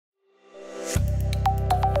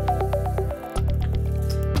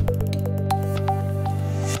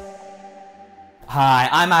Hi,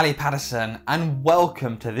 I'm Ali Paterson and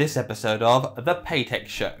welcome to this episode of the Paytech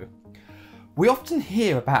Show. We often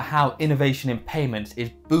hear about how innovation in payments is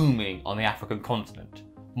booming on the African continent,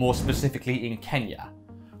 more specifically in Kenya.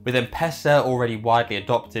 With M-Pesa already widely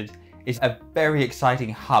adopted, it's a very exciting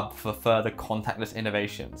hub for further contactless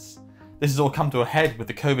innovations. This has all come to a head with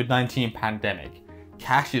the COVID-19 pandemic.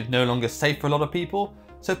 Cash is no longer safe for a lot of people,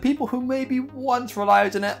 so people who maybe once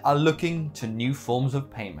relied on it are looking to new forms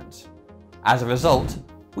of payment. As a result,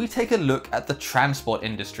 we take a look at the transport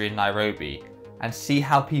industry in Nairobi and see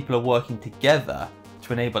how people are working together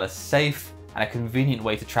to enable a safe and a convenient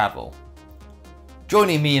way to travel.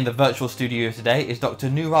 Joining me in the virtual studio today is Dr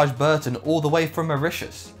Newraj Burton, all the way from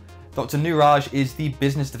Mauritius. Dr Newraj is the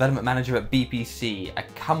Business Development Manager at BPC, a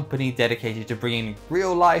company dedicated to bringing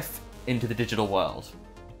real life into the digital world.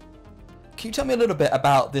 Can you tell me a little bit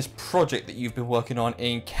about this project that you've been working on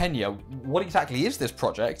in Kenya? What exactly is this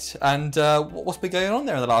project and what's been going on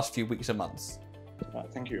there in the last few weeks and months?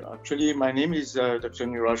 Thank you. Actually, my name is Dr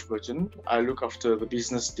Newraj Burton. I look after the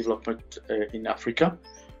business development in Africa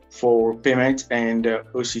for payment and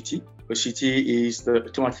OCT. OCT is the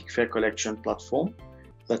automatic fare collection platform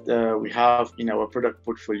that we have in our product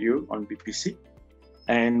portfolio on BPC.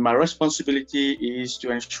 And my responsibility is to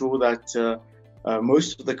ensure that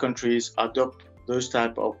most of the countries adopt those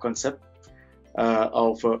type of concept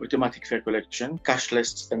of automatic fare collection,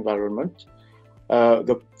 cashless environment.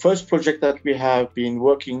 The first project that we have been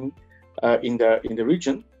working in the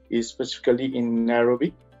region is specifically in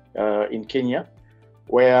Nairobi, in Kenya,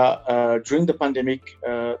 where during the pandemic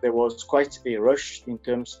there was quite a rush in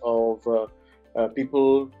terms of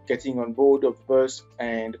people getting on board of the bus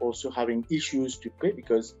and also having issues to pay,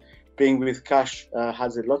 because paying with cash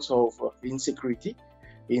has a lot of insecurity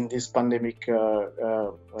in this pandemic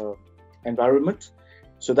environment.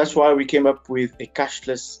 So that's why we came up with a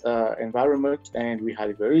cashless environment, and we had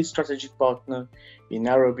a very strategic partner in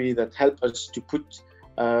Nairobi that helped us to put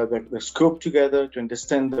the scope together, to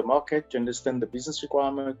understand the market, to understand the business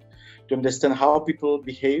requirement, to understand how people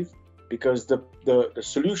behave, because the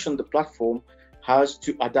solution, the platform, has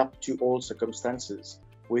to adapt to all circumstances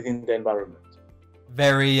within the environment.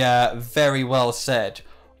 Very well said.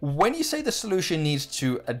 When you say the solution needs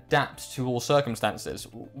to adapt to all circumstances,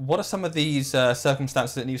 what are some of these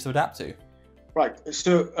circumstances it needs to adapt to? Right.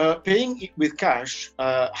 So paying with cash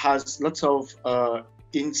has lots of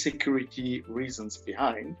insecurity reasons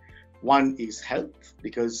behind. One is health,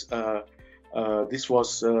 because this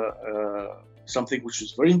was something which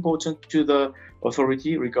is very important to the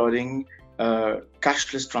authority regarding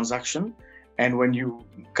cashless transaction. And when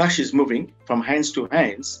cash is moving from hands to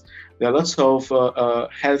hands, there are lots of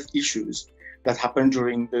health issues that happen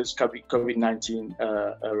during those COVID-19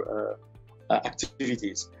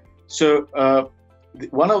 activities. So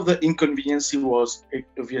one of the inconveniences was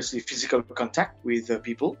obviously physical contact with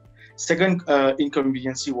people. Second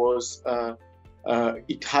inconvenience was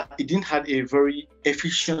it didn't have a very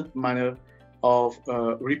efficient manner of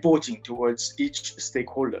reporting towards each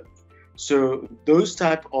stakeholder. So those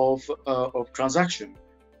type of transaction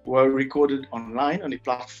were recorded online on a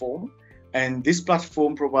platform, and this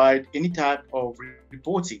platform provide any type of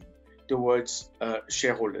reporting towards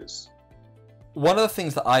shareholders. One of the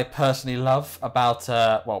things that I personally love about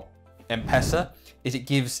M-Pesa is it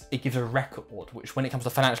gives a record, which when it comes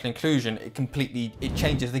to financial inclusion, it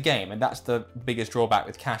changes the game, and that's the biggest drawback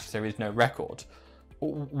with cash. There is no record.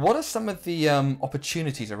 What are some of the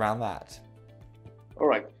opportunities around that? All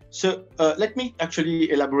right. So let me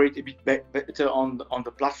actually elaborate a bit better on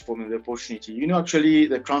the platform and the opportunity. You know, actually,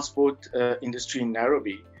 the transport industry in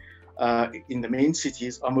Nairobi, in the main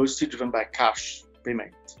cities, are mostly driven by cash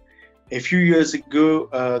payment. A few years ago,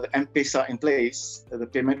 the M-Pesa in place, the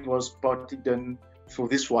payment was partly done through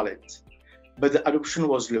this wallet, but the adoption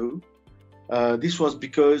was low. This was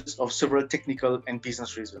because of several technical and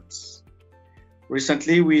business reasons.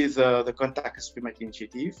 Recently, with the contactless payment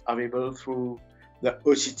initiative available through the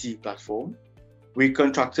OCT platform, we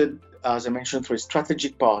contracted, as I mentioned, through a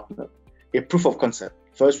strategic partner, a proof of concept.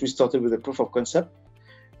 First, we started with a proof of concept,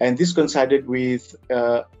 and this coincided with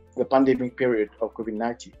the pandemic period of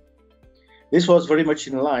COVID-19. This was very much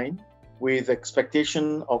in line with the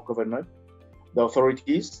expectation of government, the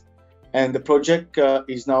authorities, and the project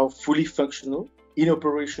is now fully functional, in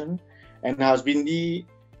operation, and has been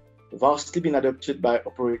vastly been adopted by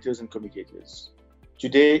operators and communicators.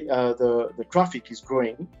 Today, the traffic is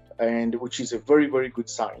growing, and which is a very, very good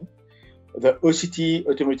sign. The OCT,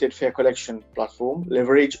 Automated Fare Collection platform,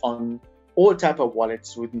 leverage on all type of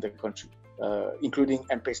wallets within the country, including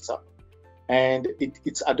M-Pesa, and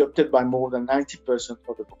it's adopted by more than 90%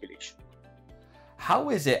 of the population.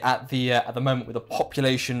 How is it at the moment with a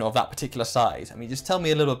population of that particular size? I mean, just tell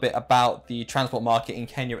me a little bit about the transport market in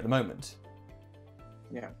Kenya at the moment.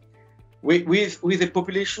 Yeah, with a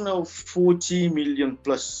population of 40 million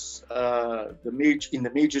plus, in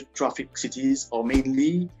the major traffic cities, or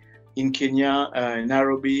mainly in Kenya,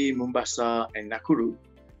 Nairobi, Mombasa, and Nakuru,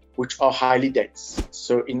 which are highly dense.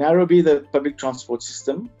 So in Nairobi, the public transport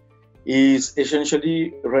system is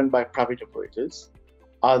essentially run by private operators.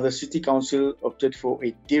 The city council opted for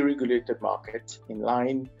a deregulated market in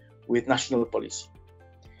line with national policy.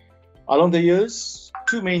 Along the years,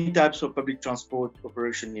 two main types of public transport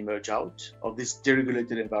operation emerged out of this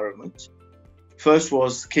deregulated environment. First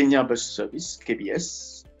was Kenya Bus Service,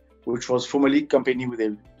 KBS, which was formerly a company with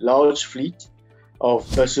a large fleet of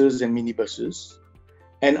buses and minibuses.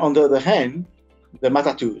 And on the other hand, the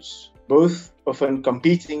Mutatus, both often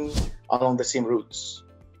competing along the same routes.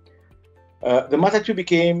 The Mutatu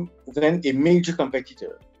became then a major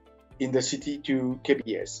competitor in the city to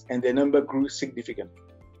KBS, and their number grew significantly.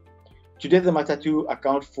 Today, the Mutatu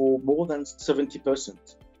account for more than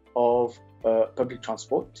 70% of public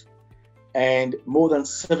transport, and more than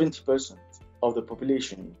 70% of the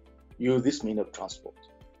population use this means of transport.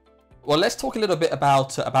 Well, let's talk a little bit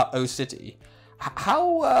about O-City.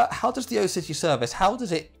 How does the O-City service, how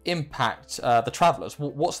does it impact the travellers?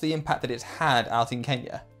 What's the impact that it's had out in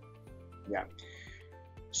Kenya? Yeah.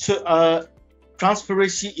 So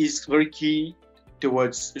transparency is very key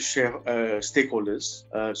towards stakeholders.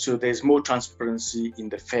 So there's more transparency in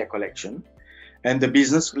the fare collection, and the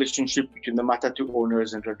business relationship between the Mutatu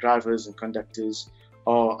owners and the drivers and conductors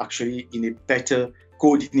are actually in a better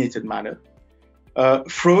coordinated manner.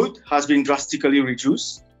 Fraud has been drastically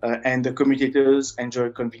reduced, and the commutators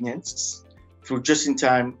enjoy convenience through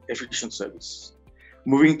just-in-time efficient service.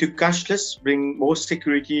 Moving to cashless bring more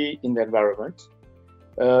security in the environment.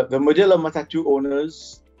 The model of Mutatu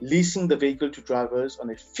owners leasing the vehicle to drivers on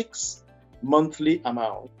a fixed monthly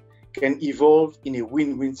amount can evolve in a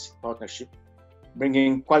win-win partnership,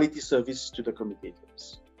 bringing quality service to the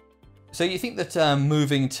commutators. So you think that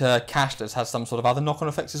moving to cashless has some sort of other knock-on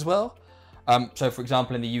effects as well? So for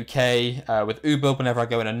example, in the UK, with Uber, whenever I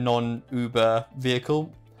go in a non-Uber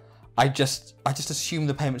vehicle, I just assume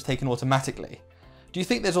the payment's taken automatically. Do you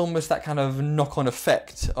think there's almost that kind of knock-on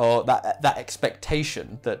effect, or that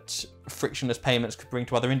expectation that frictionless payments could bring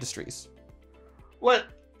to other industries? Well,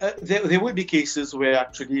 there will be cases where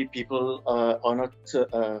actually people are not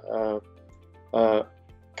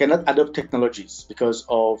cannot adopt technologies because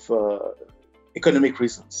of economic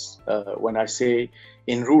reasons. When I say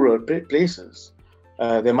in rural places,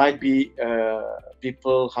 there might be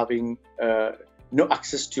people having no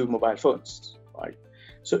access to mobile phones, right?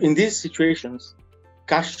 So in these situations,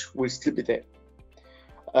 cash will still be there.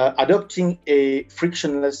 Adopting a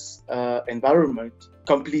frictionless environment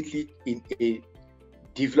completely in a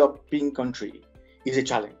developing country is a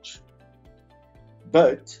challenge.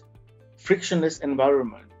 But frictionless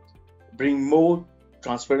environment bring more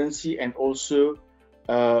transparency, and also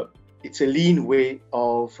it's a lean way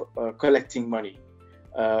of collecting money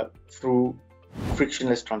through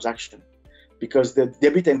frictionless transaction, because the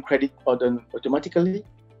debit and credit are done automatically,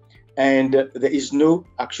 and there is no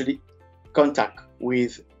actually contact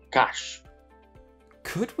with cash.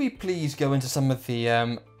 Could we please go into some of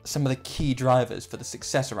the key drivers for the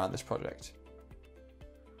success around this project?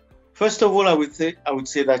 First of all, I would say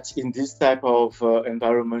that in this type of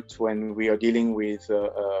environment, when we are dealing with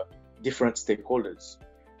different stakeholders,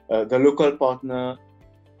 the local partner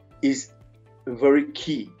is very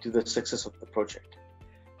key to the success of the project,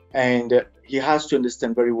 and he has to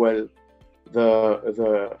understand very well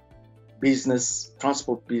the business,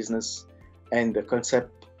 transport business, and the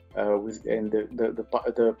concept.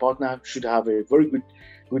 The partner should have a very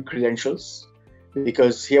good credentials,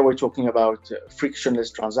 because here we're talking about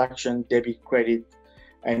frictionless transaction, debit, credit,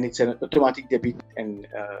 and it's an automatic debit and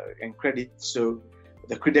credit. So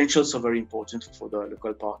the credentials are very important for the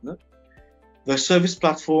local partner. The service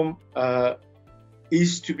platform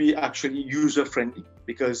is to be actually user-friendly,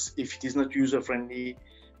 because if it is not user-friendly,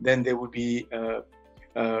 then there would be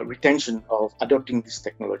retention of adopting this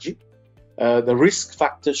technology. The risk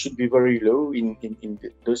factor should be very low in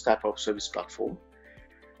those type of service platform.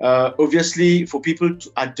 Obviously, for people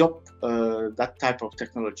to adopt that type of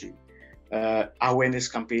technology, awareness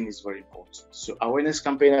campaign is very important. So awareness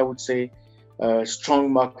campaign, I would say,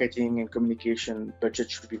 strong marketing and communication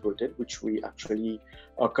budget should be voted, which we actually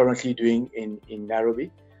are currently doing in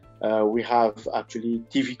Nairobi. We have actually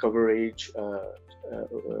TV coverage,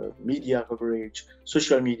 media coverage,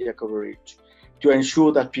 social media coverage, to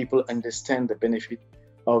ensure that people understand the benefit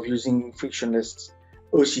of using frictionless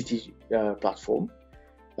OCT platform.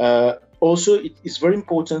 Also, it is very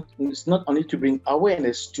important. It's not only to bring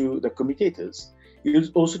awareness to the communicators, it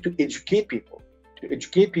is also to educate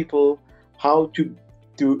people how to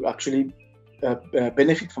actually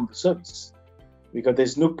benefit from the service. Because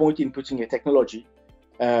there's no point in putting a technology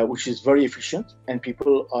which is very efficient and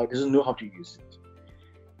people doesn't know how to use it.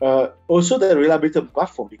 Also, the reliability of the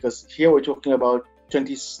platform, because here we're talking about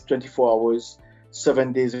 24 hours,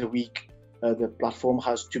 7 days a week. The platform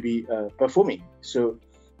has to be performing. So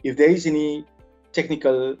if there is any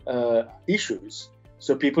technical issues,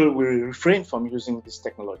 so people will refrain from using this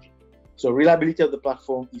technology. So reliability of the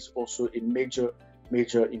platform is also a major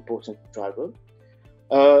important driver.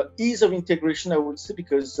 Ease of integration, I would say,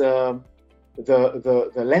 because the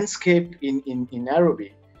landscape in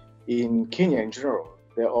Nairobi, in Kenya in general,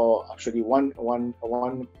 there are actually one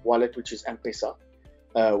wallet, which is M-Pesa,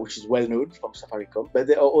 which is well known from Safaricom, but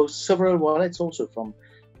there are also several wallets also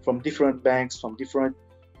from different banks, from different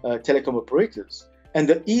telecom operators. And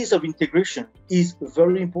the ease of integration is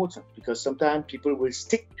very important, because sometimes people will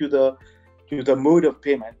stick to the mode of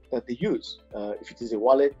payment that they use. If it is a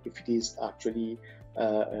wallet, if it is actually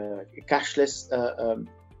a cashless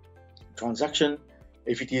transaction,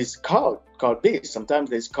 if it is card-based, sometimes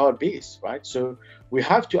there's card-based, right? So we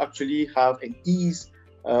have to actually have an ease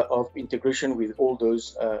of integration with all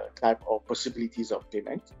those type of possibilities of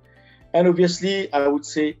payment. And obviously, I would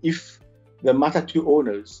say if the Mutatu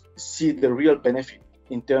owners see the real benefit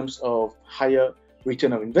in terms of higher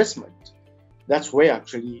return of investment, that's where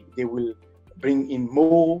actually they will bring in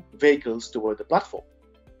more vehicles toward the platform.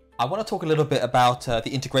 I want to talk a little bit about the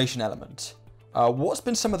integration element. What's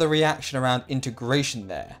been some of the reaction around integration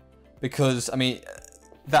there? Because, I mean,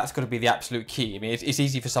 that's got to be the absolute key. I mean, it's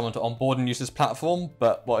easy for someone to onboard and use this platform,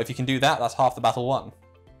 but well, if you can do that, that's half the battle won.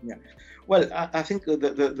 Yeah. Well, I think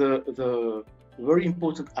the very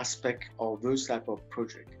important aspect of those type of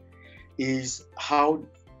project is how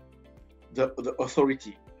the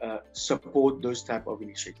authority support those type of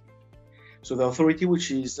initiatives. So the authority, which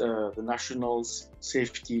is the National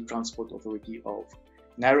Safety Transport Authority of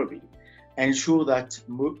Nairobi, ensure that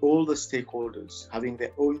all the stakeholders having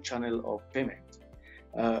their own channel of payment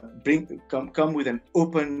come with an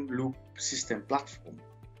open loop system platform,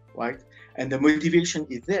 right? And the motivation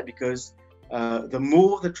is there because the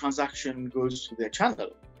more the transaction goes to their channel,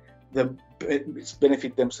 it's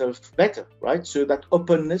benefit themselves better, right? So that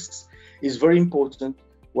openness is very important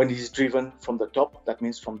when it is driven from the top, that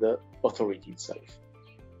means from the authority itself.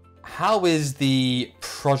 How is the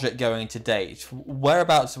project going to date?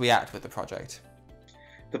 Whereabouts do we at with the project?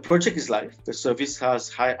 The project is live. The service has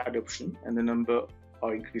high adoption and the number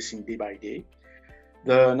are increasing day by day.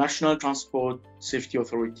 The National Transport Safety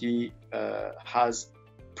Authority has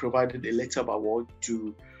provided a letter of award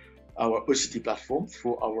to our OCT platform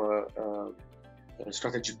through our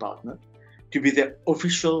strategic partner to be the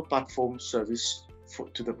official platform service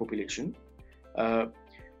to the population.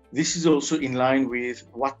 This is also in line with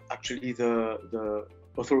what actually the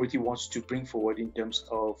authority wants to bring forward in terms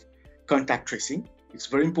of contact tracing. It's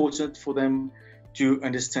very important for them to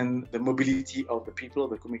understand the mobility of the people,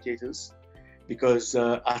 the communicators, because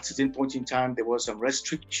at a certain point in time, there was some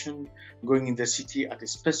restriction going in the city at a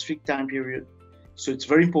specific time period. So it's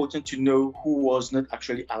very important to know who was not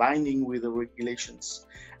actually aligning with the regulations.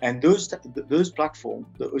 And those platform,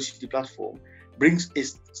 the OCT platform, brings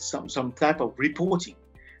some type of reporting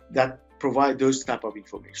that provide those type of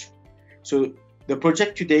information. So the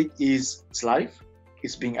project to date is live,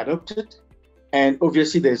 it's being adopted, and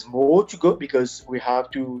obviously there's more to go because we have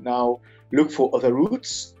to now look for other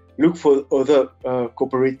routes, look for other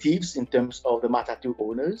cooperatives in terms of the Mutatu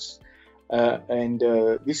owners.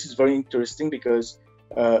 This is very interesting because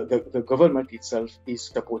the government itself is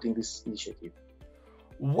supporting this initiative.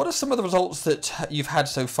 What are some of the results that you've had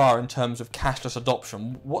so far in terms of cashless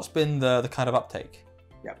adoption? What's been the kind of uptake?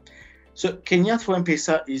 Yeah, so Kenya through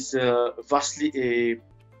M-Pesa is vastly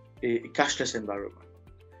a cashless environment,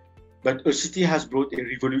 but OCT has brought a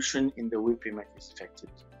revolution in the way payment is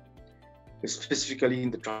effected, specifically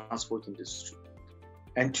in the transport industry.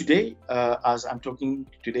 And today, as I'm talking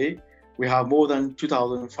today, we have more than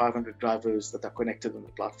 2,500 drivers that are connected on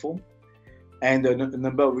the platform, and the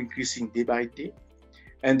number are increasing day by day.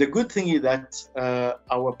 And the good thing is that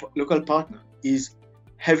our local partner is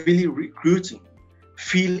heavily recruiting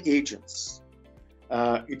field agents.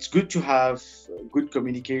 It's good to have good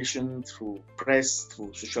communication through press,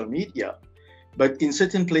 through social media, but in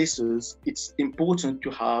certain places, it's important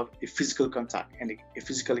to have a physical contact and a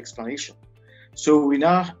physical explanation. So we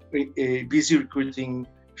now busy recruiting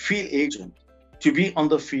field agent to be on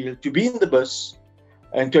the field, to be in the bus,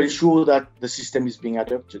 and to ensure that the system is being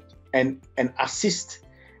adopted and assist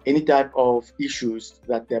any type of issues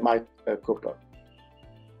that they might crop up.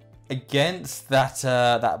 Against that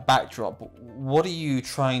backdrop, what are you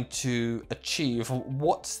trying to achieve?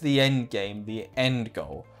 What's the end game, the end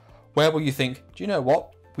goal? Where will you think, do you know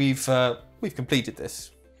what, we've completed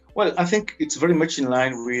this? Well, I think it's very much in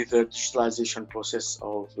line with the digitalization process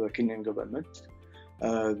of the Kenyan government.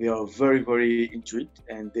 They are very, very into it,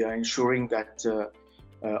 and they are ensuring that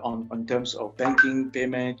on terms of banking,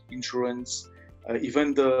 payment, insurance,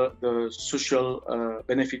 even the social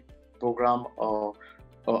benefit program are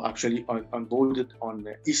actually onboarded on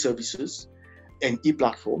e-services and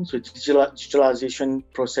e-platforms. So digitalization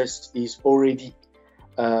process is already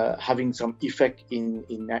having some effect in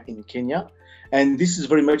Kenya. And this is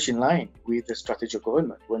very much in line with the strategy of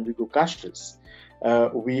government. When we go cashless,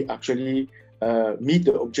 we actually meet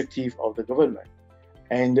the objective of the government.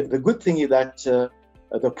 And the good thing is that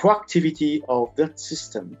the proactivity of that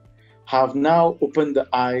system have now opened the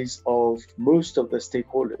eyes of most of the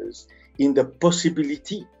stakeholders in the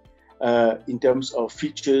possibility in terms of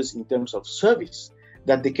features, in terms of service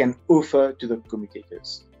that they can offer to the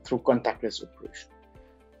communicators through contactless approach.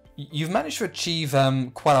 You've managed to achieve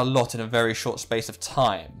quite a lot in a very short space of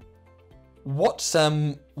time. What's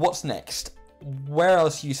next? Where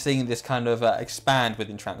else are you seeing this kind of expand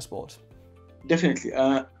within transport? Definitely.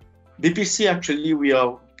 BPC, actually, we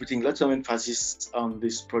are putting lots of emphasis on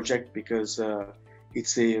this project because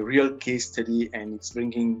it's a real case study and it's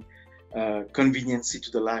bringing convenience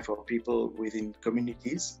to the life of people within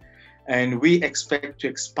communities. And we expect to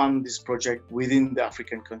expand this project within the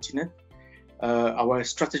African continent. Our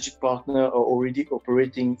strategic partner are already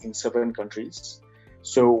operating in 7 countries.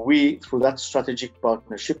 So we, through that strategic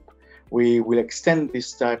partnership, we will extend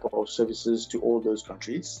this type of services to all those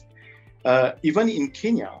countries. Even in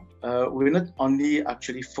Kenya, we're not only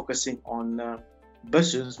actually focusing on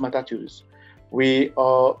buses, Mutatus. We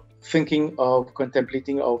are thinking of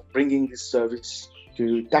contemplating of bringing this service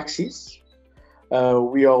to taxis.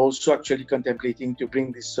 We are also actually contemplating to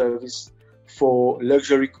bring this service for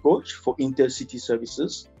luxury coach, for intercity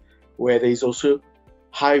services, where there is also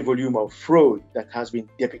high volume of fraud that has been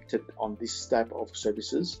depicted on this type of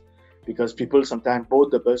services, because people sometimes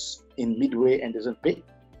board the bus in midway and doesn't pay.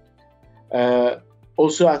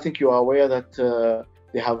 Also, I think you are aware that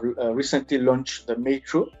they have recently launched the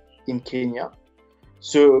metro in Kenya.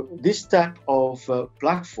 So this type of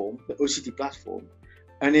platform, the OCT platform,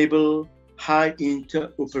 enable high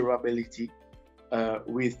interoperability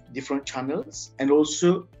with different channels, and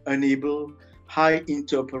also enable high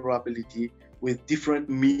interoperability with different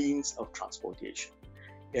means of transportation.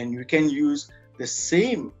 And you can use the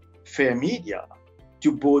same fare media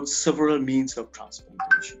to board several means of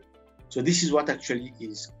transportation. So this is what actually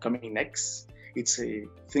is coming next. It's a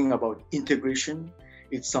thing about integration.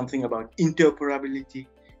 It's something about interoperability.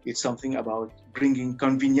 It's something about bringing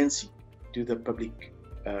convenience to the public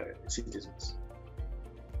citizens.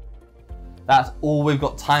 That's all we've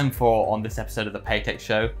got time for on this episode of the Paytech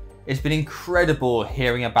Show. It's been incredible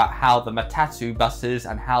hearing about how the Mutatu buses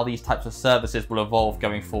and how these types of services will evolve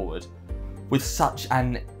going forward. With such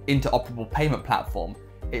an interoperable payment platform,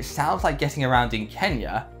 it sounds like getting around in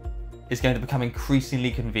Kenya is going to become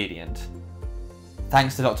increasingly convenient.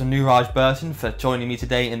 Thanks to Dr Newraj Burton for joining me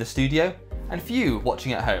today in the studio, and for you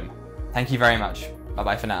watching at home, thank you very much. Bye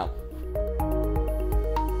bye for now.